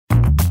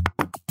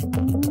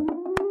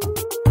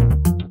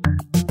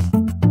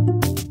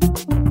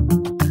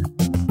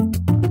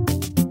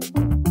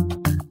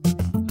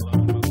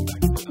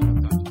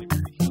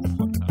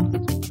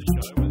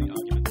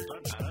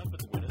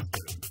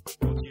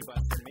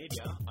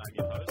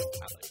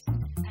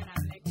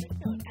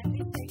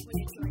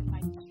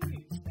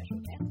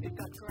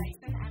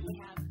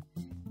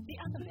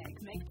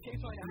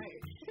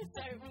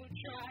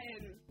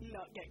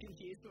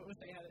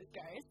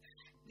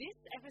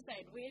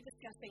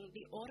me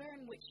the order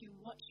in which you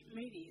watch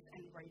movies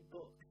and read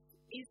books.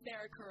 Is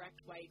there a correct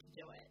way to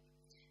do it?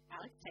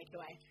 Alex, take it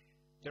away.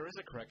 There is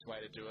a correct way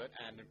to do it,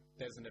 and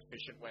there's an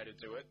efficient way to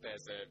do it.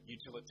 There's a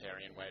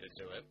utilitarian way to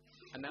do it,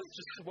 and that's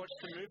just to watch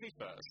the movie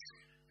first.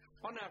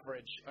 On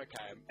average,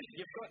 okay,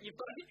 you've got. You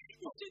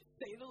should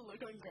see the look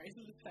on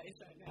Grayson's face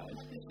right now.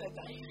 She said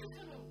that. You just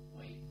gotta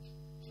wait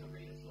to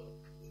read a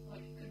book.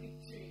 Like, it could be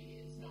 2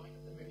 years knowing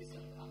that the movie's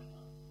going to come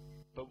out.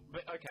 But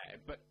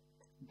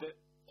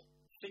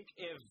think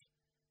if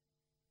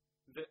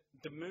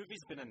the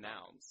movie's been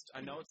announced.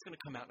 I know it's going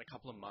to come out in a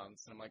couple of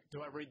months, and I'm like,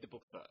 do I read the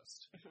book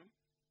first? Mm-hmm.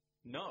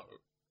 No.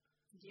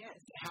 Yes.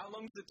 How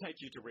long does it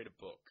take you to read a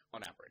book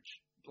on average?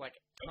 Like,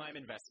 time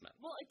investment.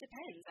 Well, it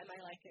depends. Am I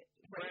like it?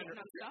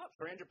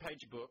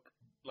 300-page book,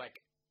 like.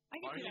 I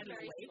can only see that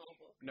very small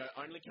book. No,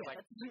 only like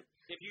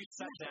if you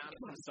sat down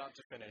from start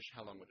to finish,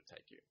 how long would it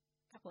take you?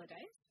 A couple of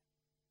days.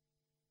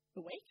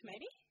 A week,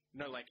 maybe.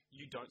 No, like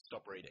you don't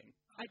stop reading.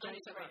 I don't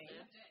stop reading.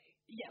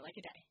 Yeah, like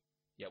a day.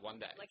 Yeah,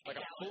 one day.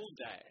 Like a full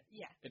day.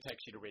 Yeah. It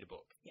takes you to read a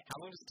book. Yeah.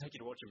 How long does it take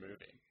you to watch a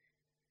movie?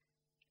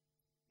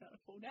 Not a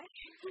full day.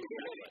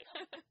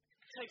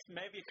 It takes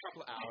maybe a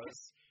couple of hours.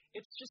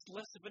 It's just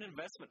less of an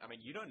investment. I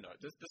mean, you don't know.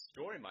 The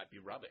story might be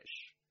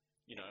rubbish.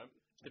 You know,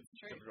 the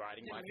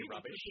writing might be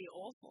rubbish. Could be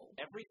awful.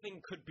 Everything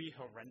could be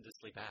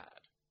horrendously bad.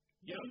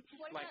 You know,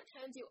 what if that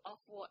turns you off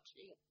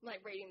watching, like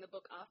reading the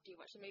book after you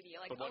watch the movie?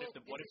 You're like, but what if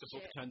the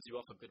book turns you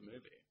off a good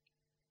movie?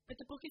 But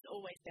the book is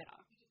always better.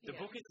 The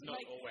book is not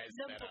always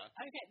better.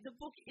 The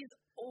book is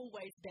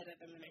always better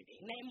than the movie.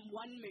 Name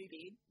one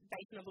movie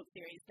based on a book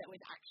series that was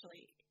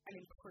actually an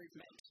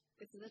improvement.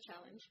 This is a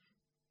challenge.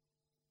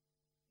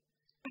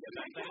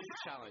 That is a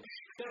challenge.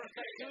 They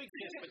do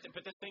exist,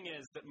 but the thing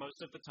is that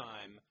most of the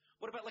time,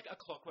 what about like A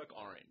Clockwork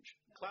Orange?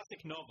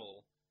 Classic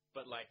novel,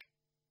 but like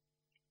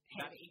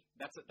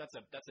that's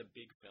a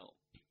big film.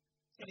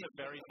 It's a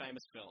very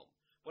famous film.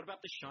 What about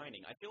The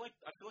Shining? I feel like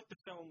the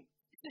film.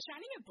 Is The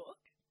Shining a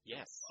book?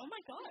 Yes. Oh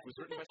my god. It was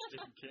written by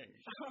Stephen King.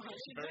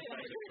 Very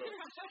famous book.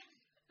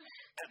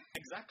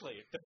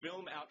 Exactly. The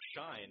film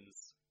outshines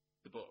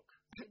the book.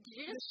 Did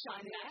you just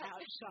shine that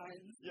out?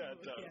 Outshines. Yeah,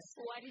 it does. Yes.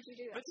 Why did you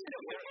do that? But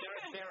still,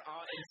 there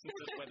are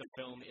instances where the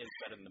film is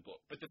better than the book.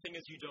 But the thing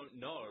is, you don't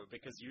know,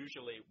 because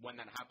usually when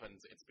that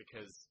happens, it's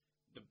because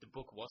the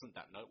book wasn't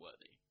that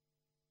noteworthy.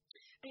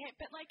 Okay,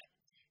 but like,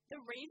 the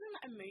reason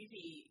a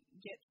movie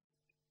gets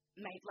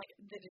made, like,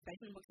 that is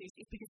based on the book series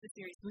is because the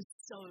series was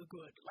so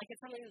good. Like, it's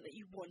something that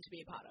you want to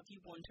be a part of.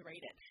 You want to read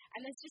it.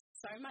 And there's just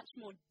so much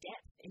more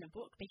depth in a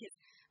book because,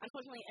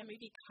 unfortunately, a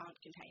movie can't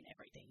contain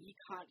everything. You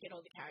can't get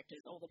all the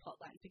characters, all the plot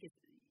lines because,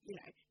 you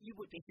know, you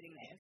would be sitting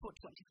there for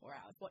 24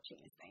 hours watching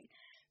this thing.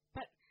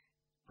 But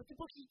with the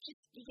book, you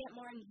get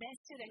more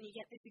invested and you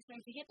get this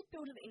experience. You get to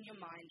build it in your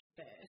mind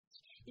first.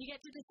 You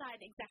get to decide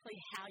exactly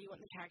how you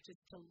want the characters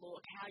to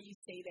look, how you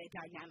see their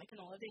dynamic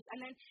and all of this, and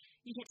then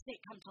you get to see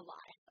it come to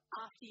life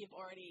after you've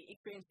already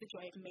experienced the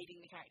joy of meeting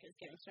the characters,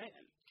 getting to know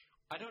them.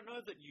 I don't know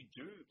that you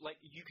do. Like,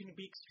 you can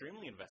be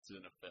extremely invested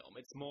in a film.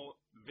 It's more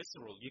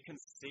visceral. You can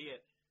see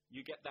it.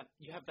 You get that.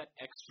 You have that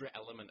extra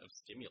element of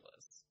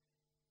stimulus,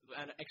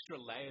 an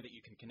extra layer that you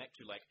can connect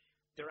to. Like,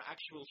 there are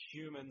actual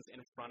humans in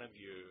front of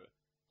you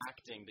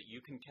acting that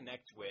you can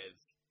connect with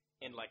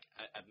in like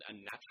a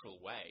natural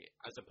way,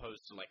 as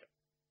opposed to like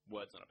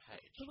words on a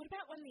page. But what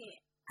about when the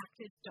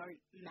actors don't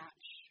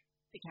match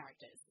the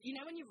characters? You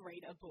know, when you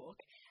read a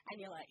book and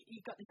you're like,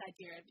 you've got this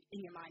idea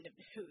in your mind of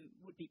who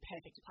would be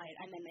perfect to play it,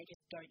 and then they just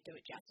don't do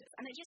it justice,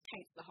 and it just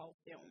taints the whole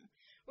film.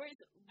 Whereas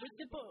with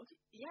the book,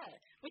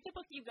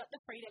 you've got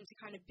the freedom to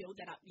kind of build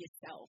that up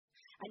yourself,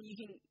 and you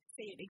can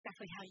see it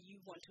exactly how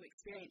you want to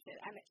experience it,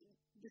 and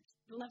the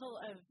level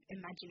of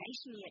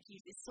imagination you get to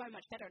use is so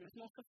much better and it's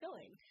more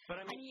fulfilling.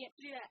 But I mean, and you get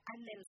to do that and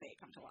then see it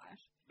come to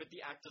life. But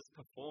the actor's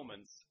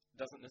performance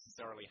doesn't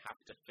necessarily have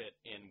to fit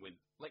in with,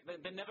 like,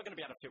 they're never going to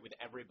be able to fit with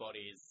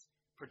everybody's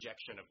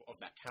projection of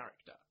that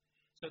character.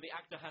 So the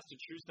actor has to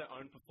choose their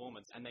own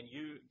performance, and then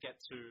you get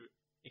to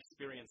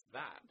experience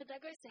that. But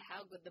that goes to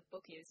how good the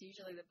book is.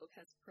 Usually the book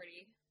has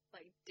pretty,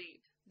 like, deep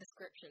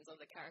descriptions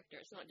of the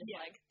character. It's not just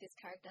like, this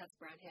character has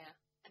brown hair.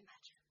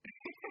 Imagine.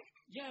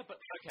 Yeah, but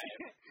okay.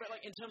 But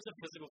like in terms of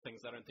physical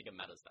things, I don't think it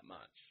matters that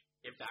much.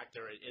 If the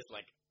actor is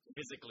like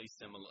physically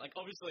similar, like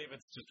obviously if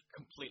it's just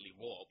completely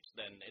warped,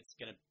 then it's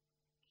going to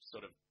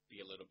sort of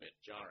be a little bit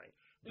jarring.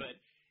 But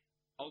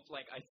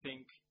like I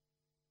think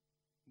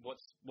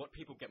what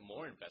people get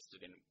more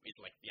invested in is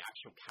like the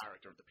actual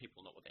character of the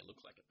people, not what they look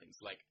like at things,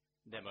 like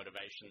their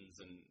motivations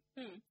and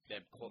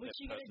their personal qualities.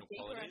 Which you get a deeper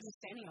qualities.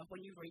 understanding of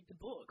when you read the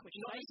book, which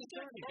is Not why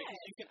necessarily,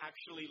 because you can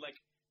actually like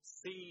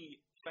see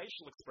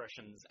facial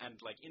expressions and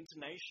like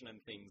intonation and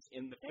things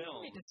in the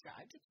film. They can be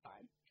described. It's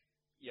fine.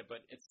 Yeah,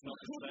 but it's not.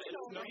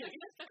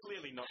 It's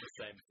clearly not the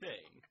same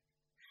thing.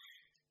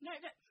 No,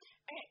 but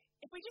okay,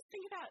 if we just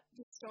think about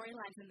the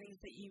storylines and things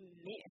that you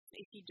miss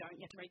if you don't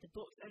get to read the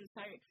books, and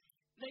so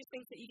those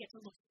things that you get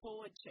to look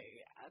forward to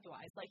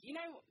otherwise, like, you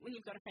know, when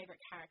you've got a favourite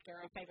character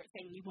or a favourite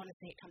thing, you want to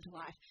see it come to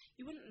life,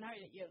 you wouldn't know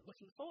that you're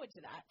looking forward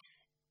to that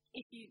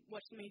if you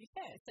watch the movie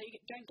first. So you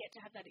don't get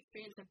to have that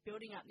experience of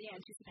building up the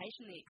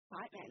anticipation, the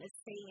excitement of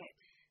seeing it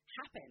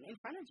happen in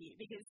front of you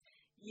because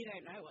you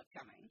don't know what's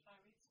coming. I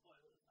read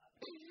spoilers.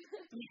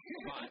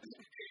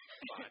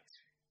 But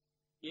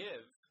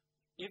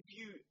if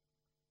you,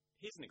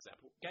 here's an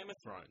example, Game of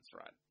Thrones,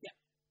 right? Yeah.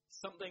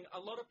 Something,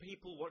 a lot of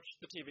people watch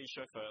the TV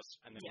show first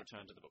and then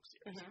return to the book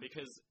series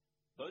because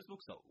those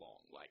books are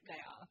long. Like They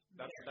are.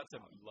 that's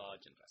a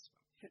large investment.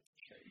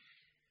 True.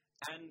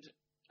 And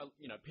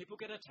people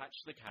get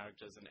attached to the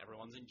characters and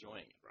everyone's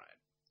enjoying it, right?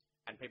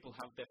 And people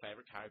have their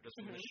favorite characters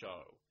from the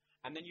show.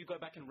 And then you go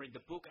back and read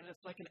the book and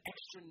it's like an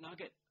extra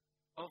nugget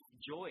of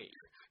joy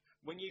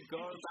when you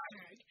go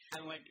back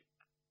and like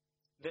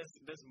there's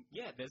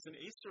an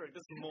Easter egg.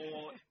 There's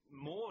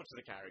more to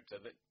the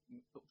character that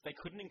they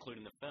couldn't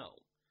include in the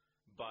film.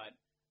 But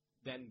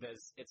then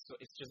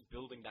it's just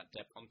building that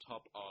depth on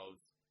top of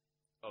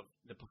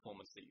the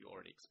performance that you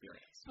already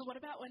experienced. So what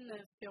about when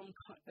the film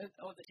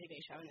or the TV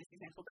show in this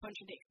example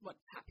contradicts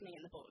what's happening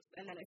in the books,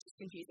 and then it's just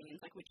confusing and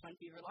it's like which one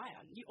do you rely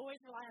on? You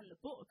always rely on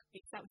the book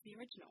because that was the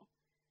original.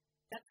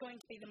 That's going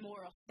to be the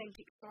more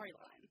authentic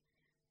storyline.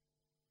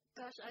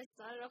 Gosh, I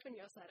started off on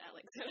your side,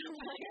 Alex. And I'm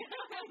like,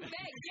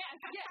 Meg,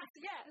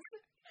 yes.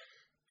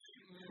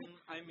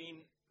 I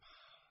mean,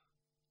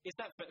 is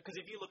that because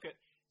if you look at,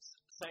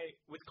 say,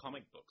 with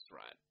comic books,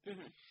 right?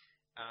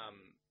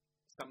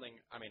 Something.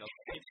 I mean,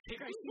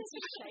 people.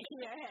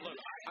 Look,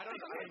 I don't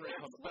read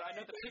comics, but I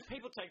know that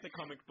people take the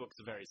comic books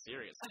very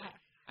seriously,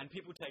 and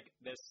people take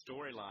their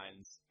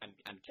storylines and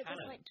canon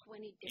there's like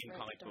 20 different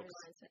comic books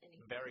storylines for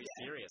anything. very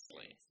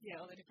seriously. Yeah,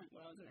 all the different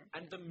worlds and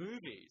everything. And the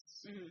movies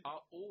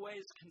are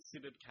always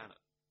considered canon.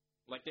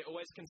 Like, they're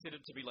always considered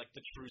to be, like,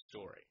 the true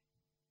story.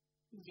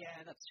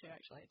 Yeah, that's true,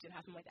 actually. It did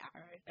happen with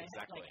Arrow. They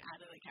had, like,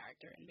 added a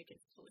character in because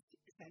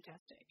it's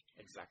fantastic.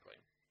 Exactly.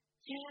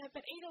 Yeah,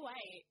 but either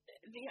way,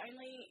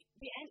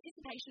 the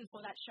anticipation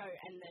for that show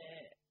and the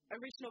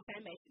original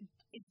fan base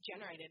is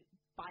generated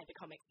by the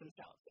comics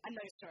themselves and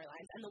those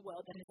storylines and the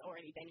world that has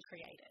already been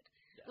created.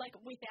 Yeah. Like,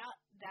 without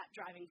that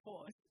driving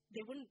force,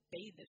 there wouldn't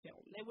be the film.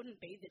 There wouldn't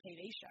be the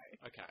TV show.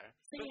 Okay.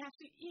 So you have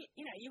to,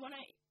 you want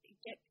to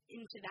get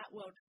into that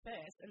world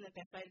first, and the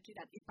best way to do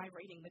that is by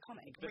reading the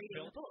comic,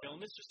 reading the book.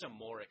 Film is just a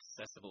more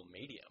accessible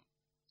medium.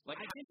 Like,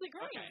 I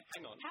disagree. Okay,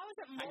 hang on. How is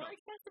it more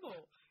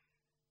accessible?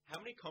 How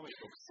many comic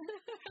books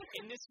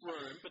in this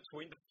room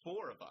between the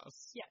four of us?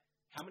 Yeah.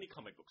 How many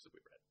comic books have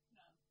we read?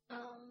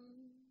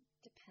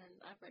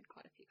 Depends. I've read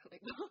quite a few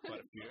comic books.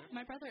 Quite a few.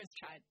 My brother has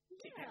tried to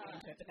get me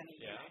into it, but then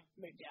he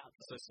moved out.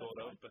 So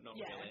sort of, but not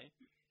really.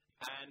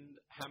 And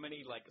how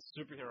many like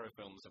superhero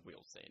films have we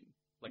all seen?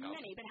 Like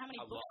many, but how many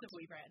books have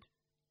we read?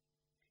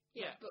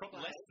 Yeah,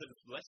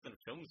 less than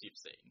films you've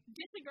seen.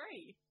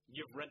 Disagree.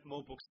 You've read more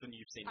books than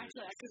you've seen.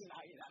 Actually, I couldn't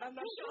argue that. I'm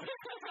not sure.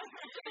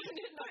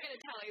 I'm not going to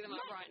tally them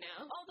up right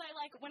now. Although,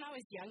 like, when I was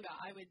younger,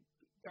 I would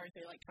go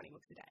through, like, 20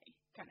 books a day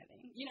kind of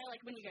thing. You know,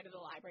 like, when you go to the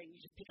library and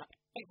you just pick up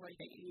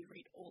everything and you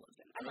read all of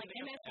them. And, like,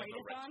 MS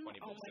Readathon,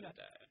 oh my god.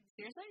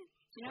 Seriously?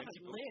 You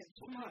haven't lived.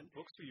 Come on.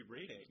 What books were you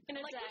reading? In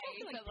a like,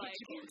 day, like,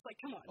 books. Like,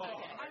 come on. Oh,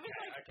 okay. I was,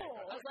 like, 4.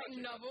 I was, like,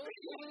 novels.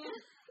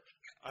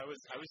 I was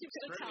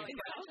extremely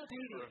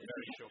for a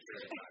very short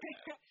period of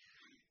time.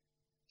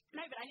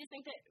 No, but I just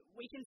think that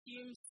we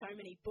consume so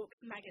many books,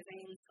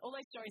 magazines, all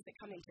those stories that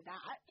come into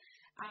that.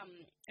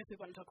 If we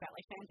want to talk about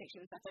like fan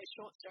fiction and stuff, those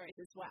short stories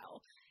as well.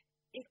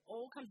 It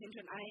all comes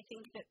into it, and I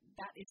think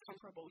that is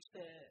comparable to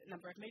the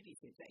number of movies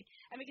we see.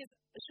 And because,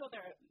 sure,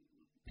 there are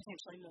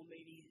potentially more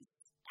movies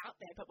out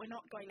there, but we're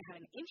not going to have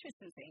an interest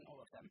in seeing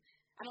all of them.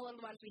 And a lot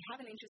of the ones we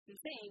have an interest in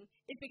seeing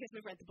is because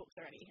we've read the books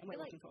already and we're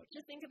looking forward to it.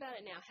 Just think about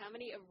it now. How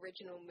many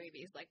original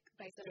movies, like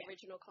based on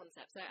original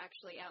concepts, are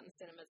actually out in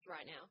cinemas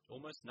right now?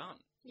 Almost none.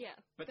 Yeah.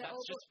 But they're that's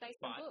all just based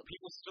on books.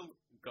 People still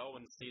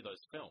go and see those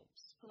films.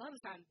 A lot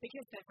of the time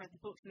because they've read the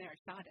books and they're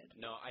excited.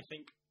 No, I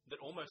think that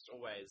almost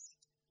always,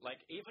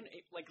 like even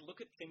like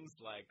look at things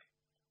like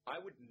I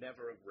would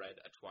never have read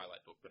a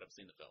Twilight book, but I've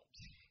seen the films.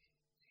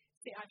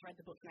 See, I've read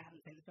the books and I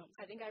haven't seen the films.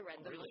 I think I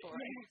read them before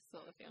I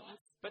saw the films.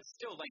 But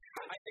still, like,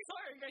 I think...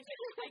 Sorry,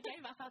 I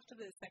gave up after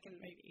the second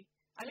movie.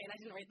 I mean,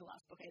 I didn't read the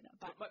last book either,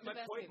 but...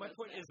 My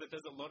point is that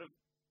there's a lot of,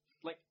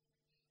 like,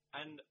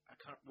 and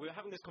we were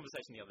having this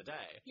conversation the other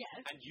day,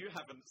 and you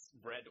haven't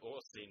read or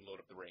seen Lord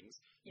of the Rings,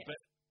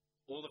 but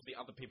all of the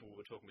other people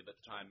we were talking with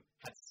at the time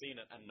had seen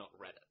it and not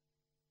read it.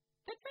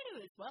 They've read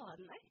it as well,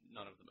 hadn't they?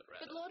 None of them had read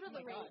it. But Lord of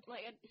the Rings,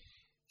 like,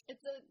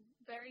 it's a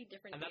very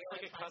different... And that's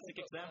like a classic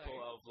example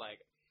of,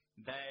 like,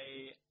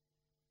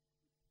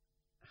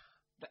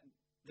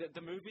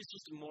 the movie's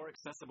just more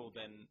accessible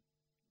than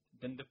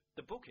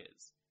the book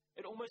is.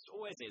 It almost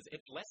always is.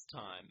 It's less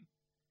time.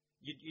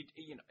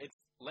 You know, it's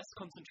less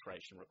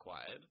concentration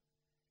required.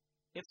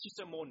 It's just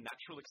a more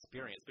natural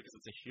experience because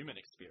it's a human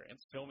experience.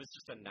 Film is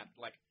just a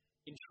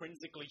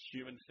intrinsically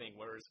human thing,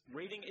 whereas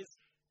reading is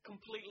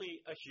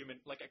completely a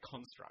human, like a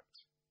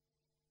construct.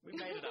 We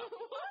made it up.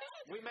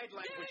 We made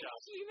language up.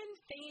 Human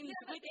themes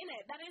within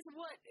it. That is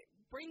what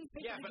brings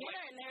people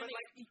together, and there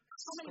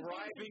are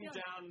scribing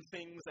down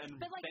things and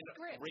But like then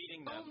scripts.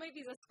 reading them. All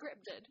movies are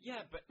scripted.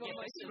 Yeah, but Well,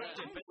 they're scripted,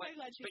 I'm but so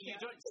glad you but you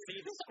care. don't see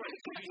the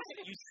script.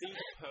 You see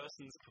the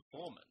person's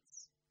performance,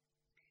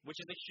 which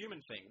is a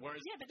human thing.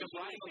 Whereas Yeah, but the the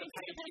human writing on the experience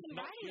page is doesn't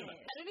not write human.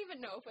 it. I don't even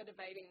know if we're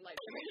debating like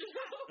the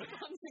original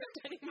concept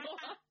anymore.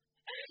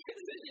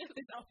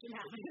 This often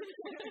happens.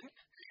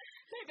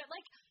 No, but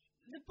like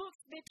the books,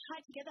 they're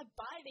tied together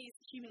by these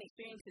human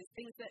experiences,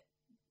 things that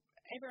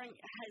everyone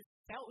has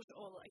felt,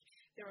 or like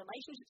the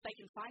relationships they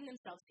can find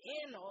themselves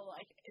in, or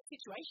like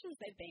situations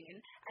they've been in,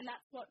 and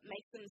that's what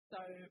makes them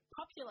so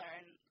popular,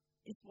 and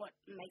is what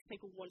makes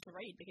people want to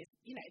read, because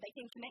they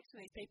can connect to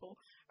these people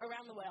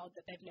around the world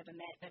that they've never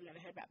met, they've never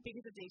heard about,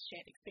 because of these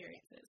shared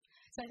experiences.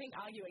 So I think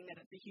arguing that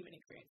it's a human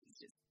experience is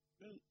just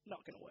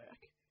not going to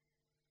work.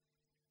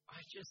 I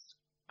just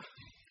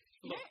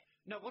look.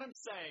 No, what I'm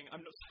saying,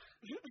 I'm not.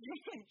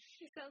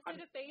 She sounds so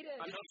defeated.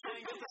 I'm not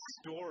saying that the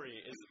story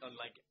is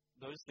like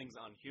those things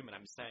aren't human.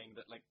 I'm saying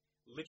that like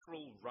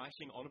literal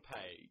writing on a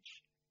page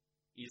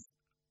is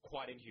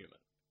quite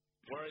inhuman.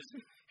 Whereas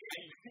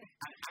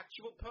an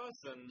actual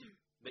person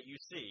that you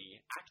see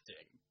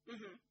acting,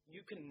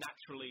 you can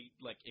naturally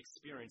like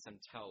experience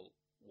and tell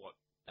what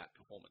that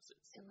performance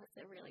is. Unless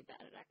they're really bad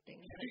at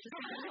acting. They're just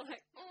kind of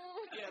like,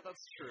 Yeah,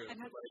 that's true.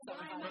 And that's so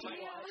Why hard not? to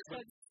watch.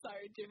 That's so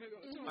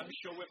difficult to watch. I'm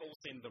sure we've all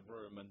seen The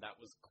Room, and that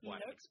was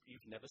quite. Nope.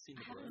 You've never seen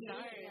The I haven't Room? No.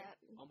 seen it yet.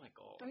 Oh my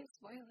god. Don't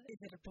spoil it. Is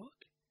it a book?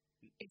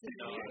 Is it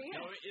No, really?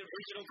 no,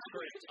 original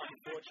script,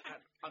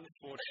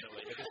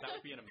 unfortunately, because that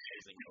would be an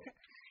amazing book.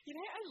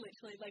 I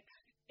literally, like,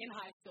 in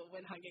high school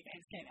when Hunger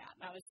Games came out,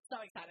 and I was so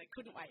excited,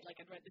 couldn't wait. Like,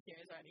 I'd read the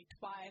series already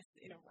twice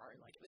in a row.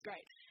 Like, it was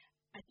great.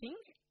 I think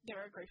there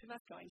were a group of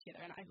us going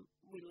together, and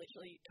we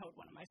literally told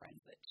one of my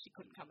friends that she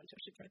couldn't come until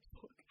she'd read the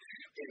book.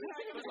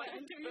 It was like,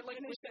 until you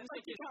finish it,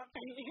 like, you can't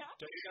bring it out.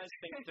 Don't you guys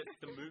think that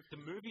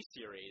the movie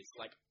series,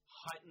 like,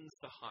 heightens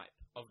the hype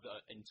of the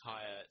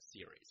entire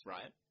series,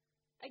 right?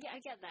 I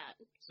get that.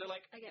 So,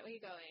 like, I get where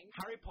you're going.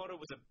 Harry Potter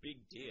was a big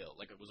deal.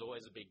 Like, it was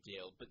always a big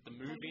deal. But the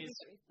movies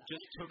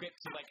just took it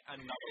to, like,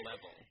 another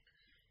level.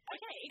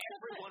 Okay,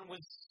 Everyone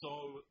was so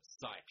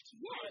psyched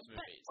for those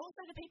but movies.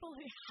 also the people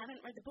who haven't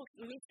read the books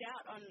missed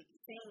out on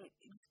seeing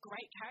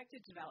great character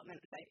development.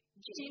 Say,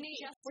 Ginny,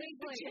 just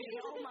Weasley. Ginny,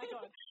 oh my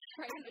god.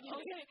 Right, And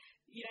also,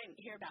 you don't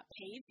hear about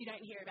Peeves, you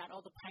don't hear about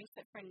all the pranks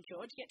that Friend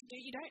George get to do,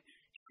 you don't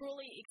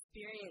truly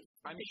experience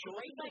I'm the sure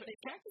grief that the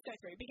characters go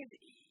through, because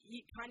you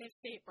kind of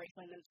see it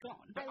briefly and then it's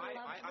gone. But I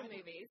I love the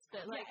movies,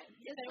 but like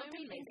there's they so were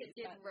many good things it movies,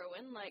 did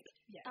ruin. Like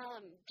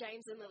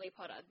James and Lily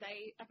Potter,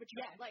 they are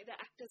portrayed like the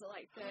actors are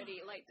like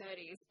 30, late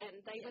 30s, and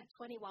they were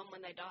 21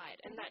 when they died,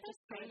 and that just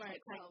scene where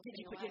it's like, did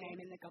you put your name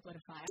in the Goblet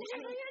of Fire? Did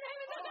you put your name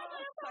in the Goblet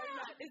of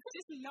Fire? It's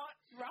just not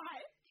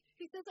right.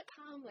 He says it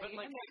calmly. But,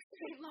 like, and that's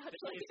so much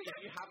if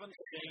you haven't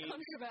seen,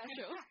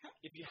 controversial.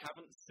 if you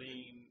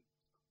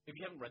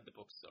haven't read the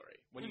books, sorry,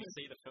 when you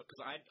see the film, because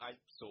I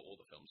saw all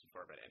the films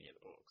before I read any of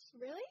the books.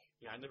 Really?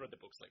 Yeah, I only read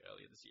the books like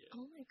earlier this year.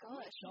 Oh my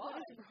gosh.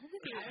 What is wrong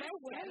with you? I No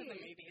was scared of the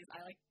way. movies.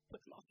 I put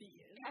them off for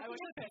years. I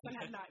watched the first one,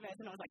 had nightmares,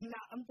 and I was like,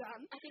 nah, I'm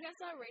done. I think I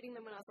started reading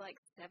them when I was like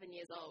 7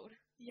 years old.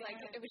 Yeah. Like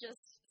it was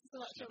just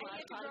such a And you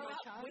large get to part of grow my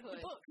up with the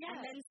childhood. book and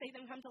then see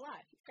them come to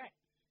life. It's great.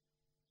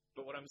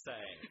 But what I'm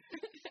saying,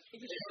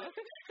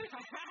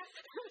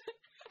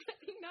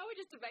 Now we're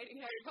just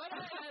debating Harry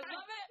Potter. I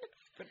love it.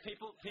 but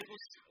people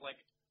like,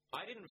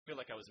 I didn't feel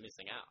like I was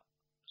missing out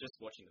just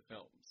watching the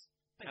films.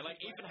 And like,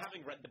 even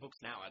having read the books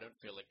now, I don't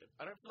feel like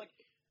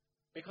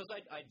because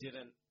I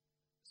didn't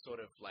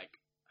sort of like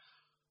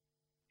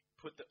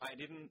I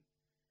didn't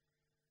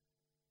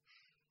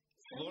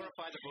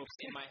glorify the books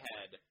in my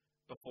head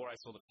before I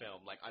saw the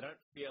film. Like, I don't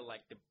feel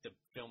like the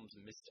films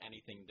missed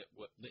anything that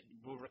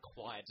were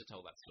required to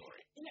tell that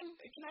story.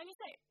 Can I just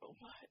say,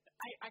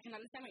 I can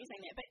understand what you're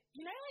saying there, but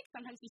like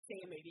sometimes you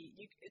see a movie,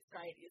 it's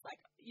great. It's like,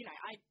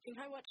 I think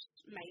I watched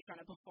Maze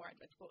Runner before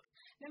I'd read the book.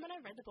 Then when I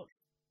read the book,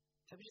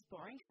 it was just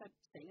boring because I'd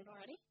seen it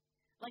already.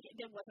 Like,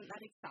 there wasn't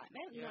that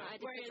excitement. Yeah. No, I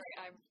disagree.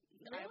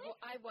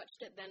 I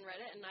watched it, then read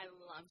it, and I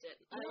loved it.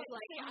 I was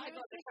like, oh my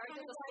god, the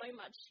characters are so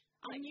much.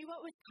 I knew what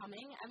was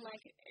coming, and like,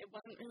 it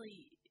wasn't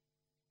really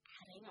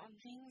adding on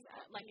things.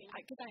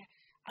 Because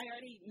I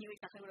already knew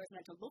exactly what it was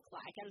meant to look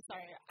like, and so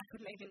I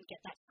couldn't even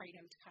get that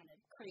freedom to kind of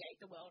create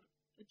the world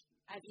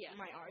as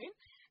my own.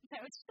 So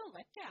it was just a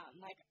letdown.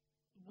 Like,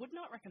 would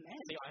not recommend.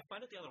 See, I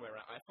find it the other way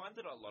around. I find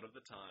that a lot of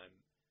the time,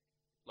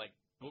 like,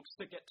 books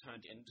that get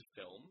turned into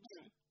films,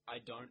 I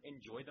don't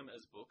enjoy them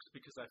as books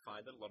because I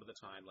find that a lot of the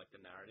time, like,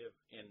 the narrative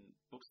in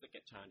books that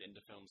get turned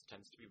into films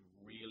tends to be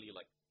really,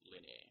 like,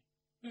 linear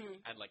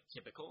and, like,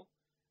 typical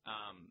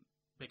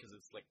because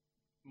it's, like,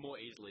 more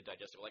easily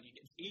digestible. Like,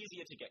 it's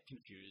easier to get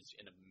confused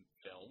in a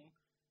film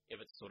if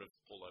it's sort of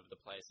all over the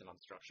place and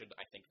unstructured,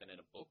 I think, than in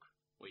a book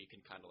where you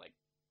can kind of, like,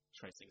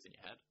 trace things in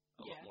your head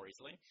a lot more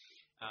easily.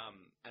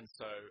 And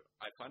so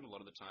I find a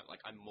lot of the time,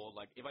 like, I'm more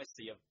like, if I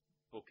see a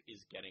book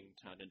is getting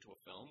turned into a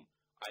film,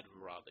 I'd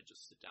rather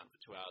just sit down for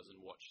 2 hours and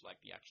watch, like,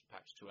 the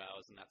action-packed 2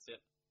 hours and that's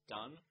it.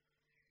 Done.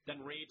 Then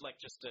read, like,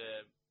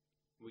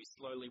 we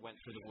slowly went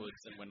through the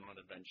woods and went on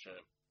an adventure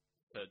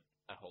for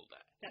a whole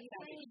day. That's You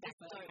really just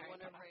don't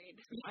want to read.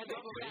 I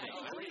love reading.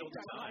 I read all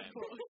the time.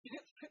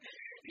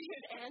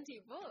 You're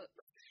anti-book.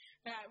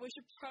 Alright, we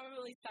should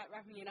probably start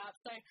wrapping it up.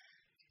 So,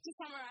 to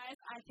summarize,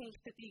 I think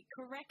that the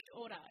correct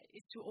order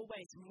is to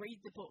always read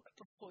the book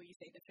before you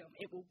see the film.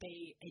 It will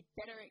be a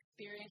better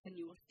experience and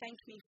you will thank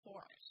me for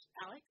it.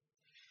 Alex?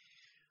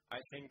 I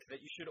think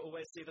that you should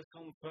always see the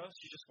film first.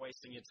 You're just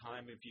wasting your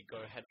time if you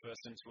go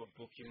headfirst into a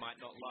book you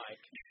might not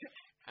like.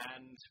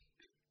 And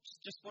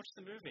just watch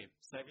the movie.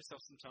 Save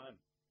yourself some time.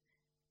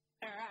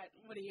 Alright,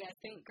 what do you guys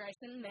think?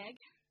 Grayson, Meg?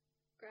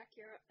 Greg,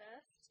 you're up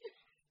first.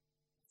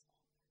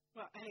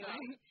 Well, anyway,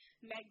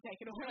 Meg,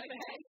 take it away.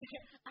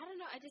 I don't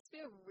know, I just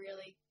feel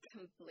really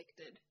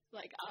conflicted,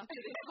 like, after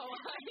this whole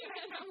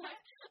argument. I'm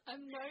like,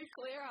 I'm no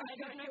clearer. I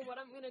don't know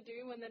what I'm going to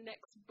do when the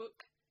next book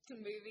to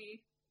movie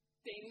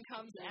thing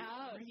comes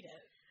out. Read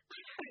it.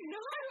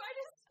 No,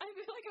 I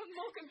feel like I'm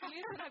more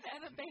confused than I've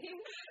ever been.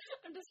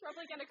 I'm just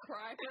probably going to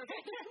cry for a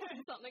bit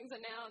when something's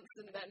announced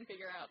and then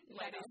figure out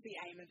That later. is the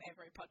aim of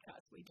every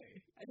podcast we do.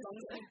 As long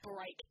as we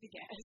break the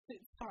guest,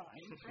 it's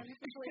fine. I'm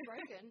officially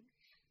broken.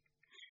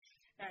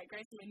 Alright,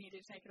 Grayson, we need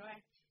you to take it away.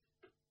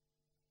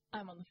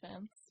 I'm on the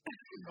fence.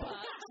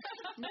 But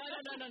no.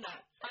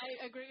 I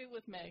agree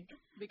with Meg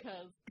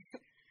because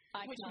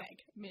I Which can't. Meg?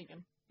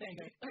 Megan. There you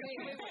go. I mean,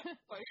 we're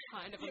both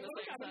kind of on the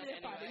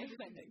same side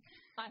anyway.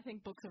 I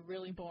think books are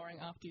really boring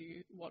after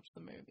you watch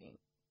the movie.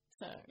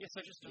 So Yeah, so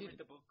just don't read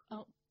the book.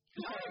 not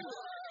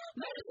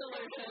a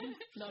solution.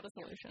 Not a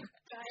solution.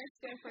 Guys,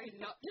 feel free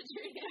not to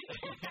tune in.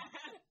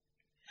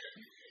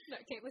 No,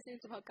 keep listening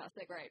to podcasts.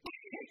 They're great.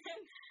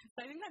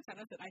 So I think that's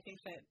honest. I think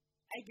that,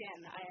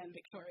 again, I am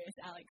victorious.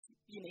 Alex,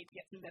 you need to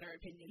get some better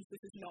opinions.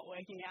 This is not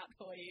working out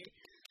for you.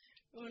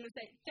 I want to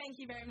say thank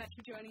you very much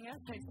for joining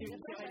us. Hope you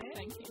enjoyed it.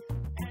 Thank you.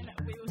 And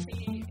we